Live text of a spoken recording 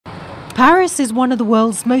Paris is one of the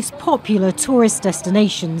world's most popular tourist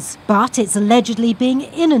destinations, but it's allegedly being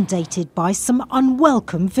inundated by some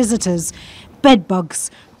unwelcome visitors.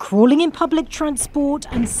 Bedbugs crawling in public transport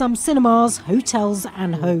and some cinemas, hotels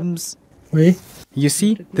and homes. Oui. You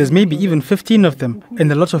see, there's maybe even 15 of them,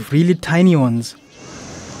 and a lot of really tiny ones.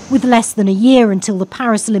 With less than a year until the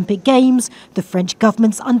Paris Olympic Games, the French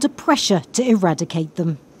government's under pressure to eradicate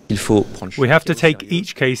them. We have to take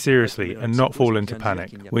each case seriously and not fall into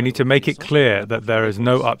panic. We need to make it clear that there is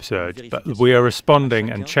no upsurge, but we are responding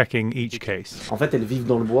and checking each case.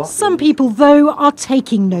 Some people, though, are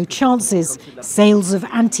taking no chances. Sales of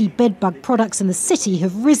anti-bedbug products in the city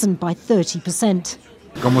have risen by 30%.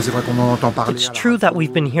 It's true that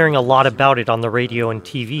we've been hearing a lot about it on the radio and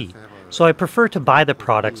TV, so I prefer to buy the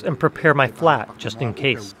products and prepare my flat just in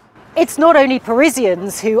case. It's not only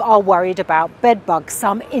Parisians who are worried about bedbugs.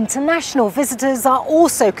 Some international visitors are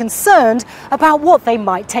also concerned about what they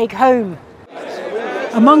might take home.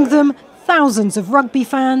 Among them, thousands of rugby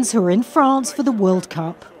fans who are in France for the World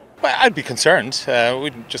Cup. Well, I'd be concerned.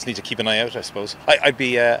 We just need to keep an eye out, I suppose. I'd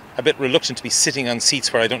be a bit reluctant to be sitting on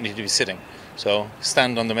seats where I don't need to be sitting. So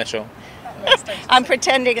stand on the metro. I'm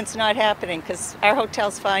pretending it's not happening because our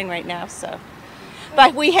hotel's fine right now.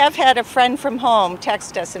 But we have had a friend from home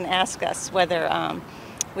text us and ask us whether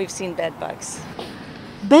we've seen bedbugs.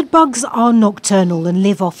 Bedbugs are nocturnal and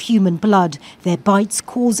live off human blood. Their bites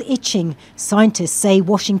cause itching. Scientists say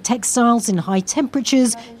washing textiles in high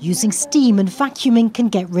temperatures, using steam and vacuuming can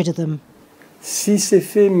get rid of them.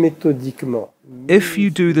 If you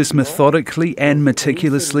do this methodically and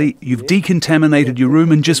meticulously, you've decontaminated your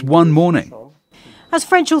room in just one morning. As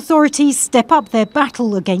French authorities step up their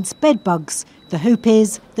battle against bedbugs, the hope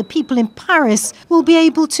is the people in Paris will be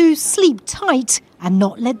able to sleep tight and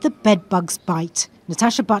not let the bedbugs bite.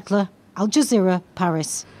 Natacha, Butler, Al Jazeera,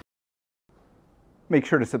 Paris. Make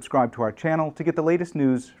sure to subscribe to our channel to get the latest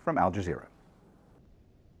news from Al Jazeera.